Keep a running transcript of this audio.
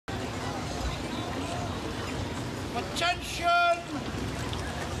Attention!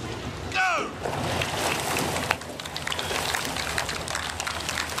 Go!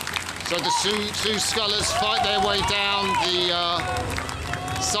 So the two scullers fight their way down the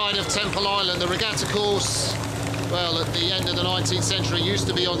side of Temple Island. The regatta course, well, at the end of the 19th century, used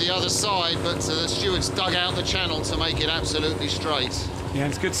to be on the other side, but the stewards dug out the channel to make it absolutely straight. Yeah,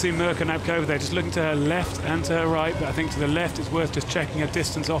 it's good to see Mirka Knapkova there, just looking to her left and to her right, but I think to the left it's worth just checking her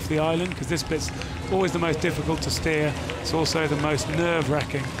distance off the island, because this bit's always the most difficult to steer. It's also the most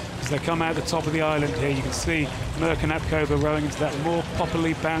nerve-wracking. As they come out the top of the island here, you can see Mirka Knapkova rowing into that more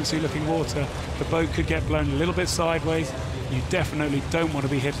poppily bouncy-looking water. The boat could get blown a little bit sideways. You definitely don't want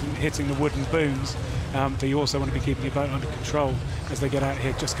to be hitting the wooden booms, but you also want to be keeping your boat under control as they get out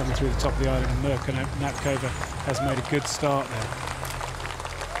here, just coming through the top of the island, and Mirka Knapkova has made a good start there.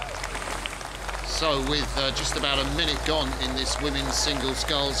 So with just about a minute gone in this women's single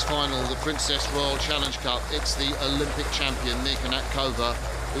sculls final, the Princess Royal Challenge Cup, it's the Olympic champion Mirka Knapkova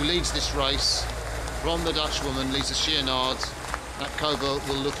who leads this race from the Dutch woman Lisa Scheenaard. Knapkova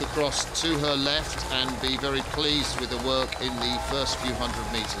will look across to her left and be very pleased with the work in the first few hundred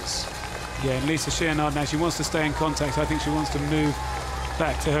metres. Yeah, and Lisa Scheenaard now, she wants to stay in contact. I think she wants to move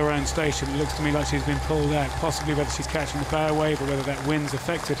back to her own station. It looks to me like she's been pulled out, possibly whether she's catching the bow wave or whether that wind's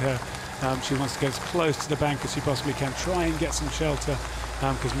affected her. She wants to get as close to the bank as she possibly can, try and get some shelter,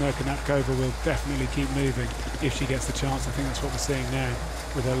 because Mirka Knapkova will definitely keep moving if she gets the chance. I think that's what we're seeing now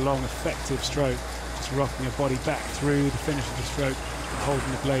with her long, effective stroke, just rocking her body back through the finish of the stroke, holding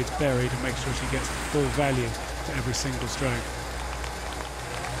the blades buried and make sure she gets the full value for every single stroke.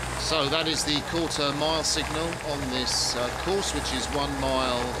 So that is the quarter-mile signal on this course, which is 1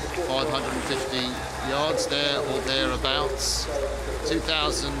 mile, 550 yards there or thereabouts.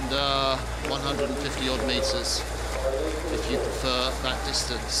 2,150 odd metres, if you prefer that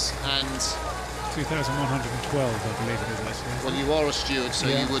distance. And 2,112, I believe it is, actually. Well, you are a steward, so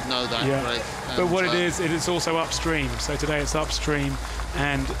you would know that, Greg. But what it is also upstream. So today it's upstream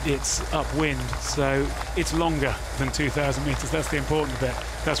and it's upwind, so it's longer than 2,000 metres. That's the important bit.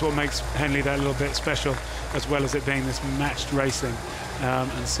 That's what makes Henley that little bit special, as well as it being this matched racing.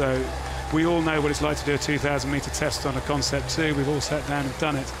 And so we all know what it's like to do a 2,000 metre test on a Concept 2. We've all sat down and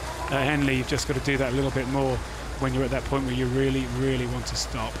done it. At Henley, you've just got to do that a little bit more when you're at that point where you really, really want to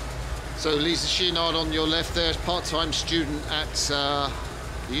stop. So Lisa Scheenaard on your left there, part-time student at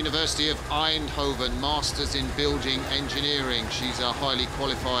the University of Eindhoven, Masters in Building Engineering. She's a highly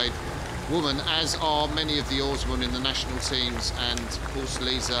qualified woman, as are many of the oarswomen in the national teams, and of course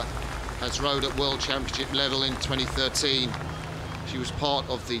Lisa has rowed at World Championship level in 2013. She was part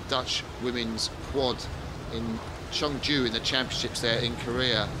of the Dutch women's quad in Cheongju in the championships there in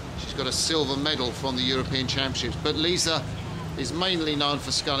Korea. She's got a silver medal from the European Championships, but Lisa is mainly known for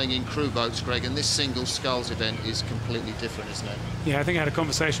sculling in crew boats, Greg, and this single sculls event is completely different, isn't it? Yeah, I think I had a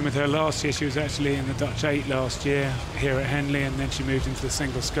conversation with her last year. She was actually in the Dutch 8 last year here at Henley, and then she moved into the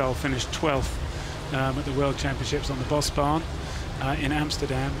single scull, finished 12th at the World Championships on the Bosbaan in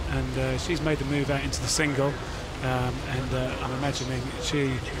Amsterdam, and she's made the move out into the single, and I'm imagining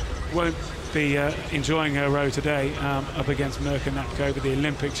she won't be enjoying her row today up against Mirka Knapkova, the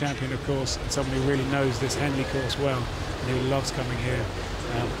Olympic champion, of course, and someone who really knows this Henley course well and who loves coming here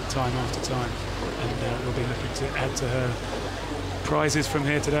time after time, and we'll be looking to add to her prizes from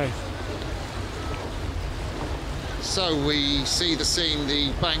here today. So we see the scene,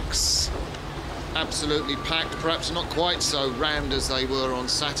 the banks absolutely packed, perhaps not quite so rammed as they were on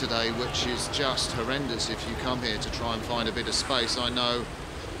Saturday, which is just horrendous if you come here to try and find a bit of space. I know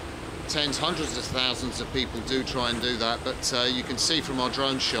tens, hundreds of thousands of people do try and do that, but you can see from our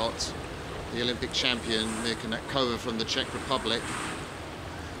drone shot the Olympic champion Mirka Knapkova from the Czech Republic.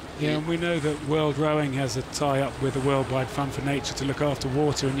 Yeah, and we know that World Rowing has a tie-up with the Worldwide Fund for Nature to look after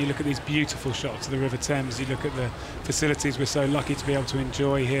water, and you look at these beautiful shots of the River Thames, you look at the facilities we're so lucky to be able to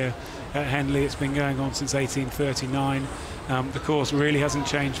enjoy here at Henley. It's been going on since 1839. The course really hasn't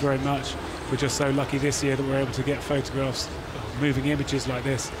changed very much. We're just so lucky this year that we're able to get photographs, moving images like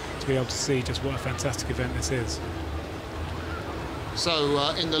this, to be able to see just what a fantastic event this is. So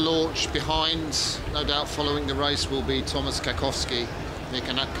in the launch behind, no doubt following the race, will be Thomas Kakowski,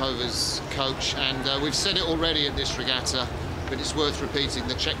 Mirka Knapkova's coach, and we've said it already at this regatta, but it's worth repeating.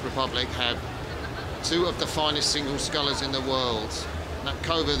 The Czech Republic have two of the finest single scullers in the world.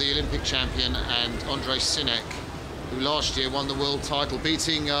 Knapkova, the Olympic champion, and Andrej Sinek, who last year won the world title,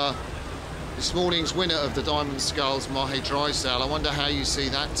 beating this morning's winner of the Diamond Sculls, Mahe Drysdale. I wonder how you see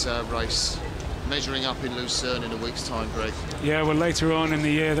that race measuring up in Lucerne in a week's time, Greg. Yeah, well, later on in the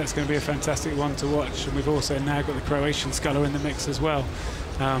year, that's going to be a fantastic one to watch. And we've also now got the Croatian sculler in the mix as well.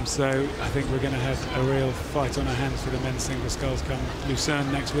 So I think we're going to have a real fight on our hands for the men's single sculls come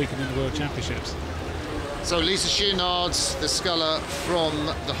Lucerne next week and in the World Championships. So Lisa Scheenaard, the sculler from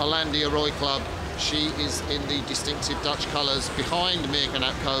the Henley Royal Club, she is in the distinctive Dutch colours behind Mirka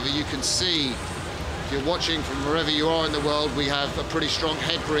Knapkova. You can see, if you're watching from wherever you are in the world, we have a pretty strong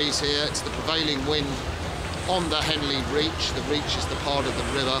head breeze here. It's the prevailing wind on the Henley Reach. The Reach is the part of the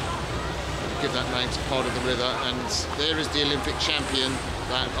river. Give that name to part of the river, and there is the Olympic champion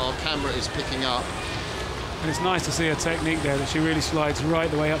that our camera is picking up. And it's nice to see her technique there, that she really slides right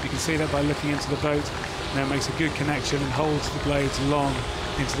the way up. You can see that by looking into the boat. Now makes a good connection and holds the blades long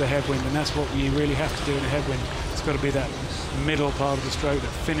into the headwind, and that's what you really have to do in a headwind. It's got to be that middle part of the stroke,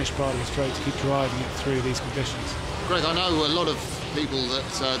 that finish part of the stroke, to keep driving it through these conditions. Greg, I know a lot of people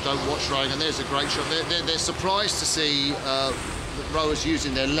that don't watch rowing, and there's a great shot. They're surprised to see rowers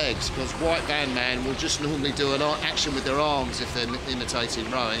using their legs, because White Van Man will just normally do an action with their arms if they're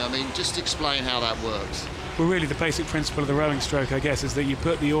imitating rowing. I mean, just explain how that works. Well, really the basic principle of the rowing stroke, I guess, is that you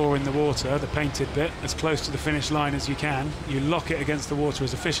put the oar in the water, the painted bit, as close to the finish line as you can. You lock it against the water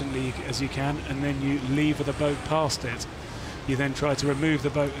as efficiently as you can, and then you lever the boat past it. You then try to remove the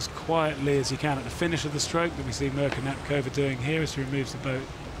boat as quietly as you can. At the finish of the stroke that we see Mirka Knapkova doing here, is she removes the boat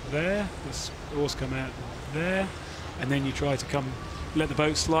there, the oars come out there, and then you try to let the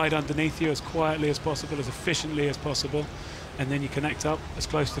boat slide underneath you as quietly as possible, as efficiently as possible, and then you connect up as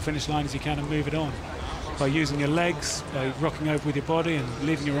close to the finish line as you can and move it on. By using your legs, by rocking over with your body and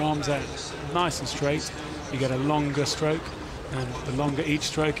leaving your arms out nice and straight, you get a longer stroke, and the longer each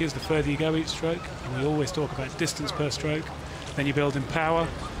stroke is, the further you go each stroke. And we always talk about distance per stroke. Then you build in power,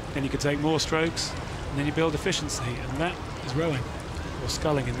 then you can take more strokes, and then you build efficiency, and that is rowing, or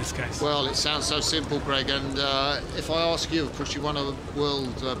sculling in this case. Well, it sounds so simple, Greg, and if I ask you, of course you won a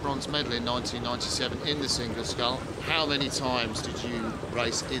world bronze medal in 1997 in the single scull. How many times did you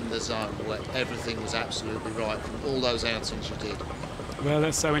race in the zone where everything was absolutely right from all those outings you did? Well,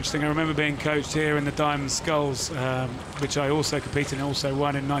 that's so interesting. I remember being coached here in the Diamond Sculls, which I also competed and also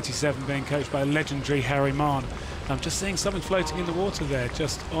won in 97, being coached by a legendary Harry Mahn. I'm just seeing something floating in the water there,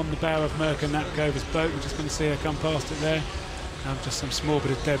 just on the bow of Mirka Knapkova's boat. We're just going to see her come past it there. Just some small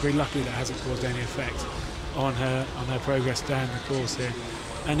bit of debris. Luckily that hasn't caused any effect on her progress down the course here.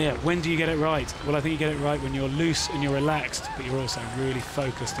 And yeah, when do you get it right? Well, I think you get it right when you're loose and you're relaxed, but you're also really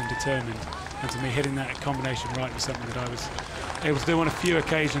focused and determined. And to me, hitting that combination right was something that I was able to do on a few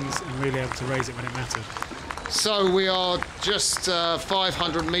occasions and really able to raise it when it mattered. So we are just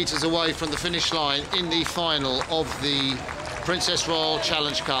 500 metres away from the finish line in the final of the Princess Royal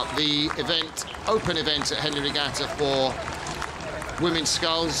Challenge Cup, the open event at Henley Regatta for women's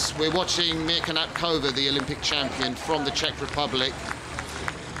sculls. We're watching Mirka Knapkova, the Olympic champion from the Czech Republic,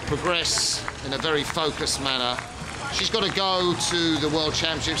 progress in a very focused manner. She's got to go to the World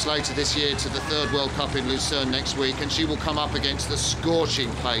Championships later this year, to the 3rd World Cup in Lucerne next week, and she will come up against the scorching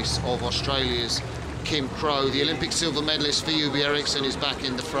pace of Australia's Kim Crow. The Olympic silver medalist Phoebe Eriksson is back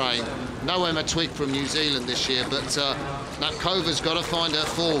in the frame. No Emma Twigg from New Zealand this year, but Knapkova's got to find her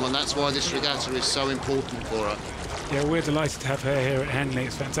form, and that's why this regatta is so important for her. Yeah, we're delighted to have her here at Henley.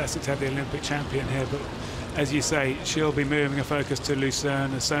 It's fantastic to have the Olympic champion here, but as you say, she'll be moving her focus to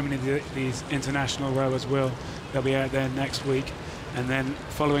Lucerne, as so many of these international rowers will. They'll be out there next week, and then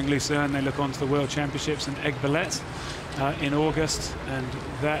following Lucerne, they look on to the World Championships in Aiguebelette in August, and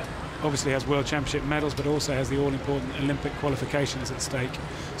that obviously has World Championship medals, but also has the all-important Olympic qualifications at stake.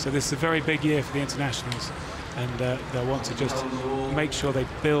 So this is a very big year for the internationals, and they'll want to just make sure they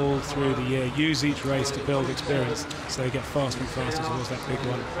build through the year, use each race to build experience, so they get faster and faster towards that big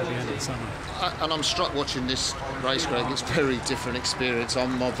one at the end of the summer. And I'm struck watching this race, Greg. It's a very different experience.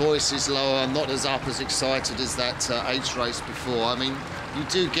 My voice is lower. I'm not as excited as that H race before. I mean, you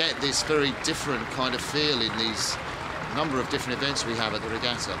do get this very different kind of feel in these number of different events we have at the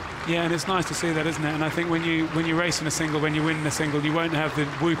regatta. Yeah, and it's nice to see that, isn't it? And I think when you race in a single, when you win in a single, you won't have the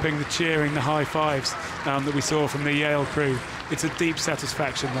whooping, the cheering, the high fives that we saw from the Yale crew. It's a deep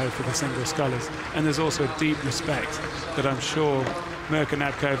satisfaction, though, for the single scullers. And there's also a deep respect that I'm sure Mirka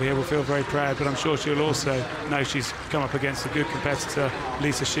Knapkova here will feel very proud, but I'm sure she'll also know she's come up against a good competitor.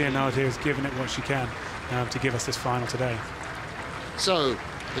 Lisa Scheenaard here has given it what she can to give us this final today. So,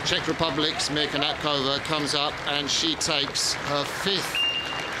 the Czech Republic's Mirka Knapkova comes up and she takes her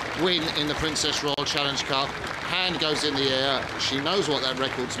 5th win in the Princess Royal Challenge Cup. Hand goes in the air. She knows what that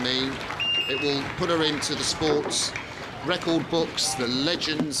records mean. It will put her into the sports record books, the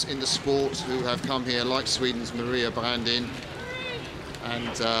legends in the sport who have come here, like Sweden's Maria Brandin.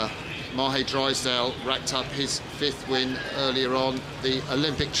 And Mahe Drysdale racked up his 5th win earlier on. The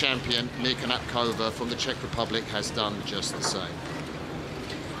Olympic champion Mirka Knapkova from the Czech Republic has done just the same.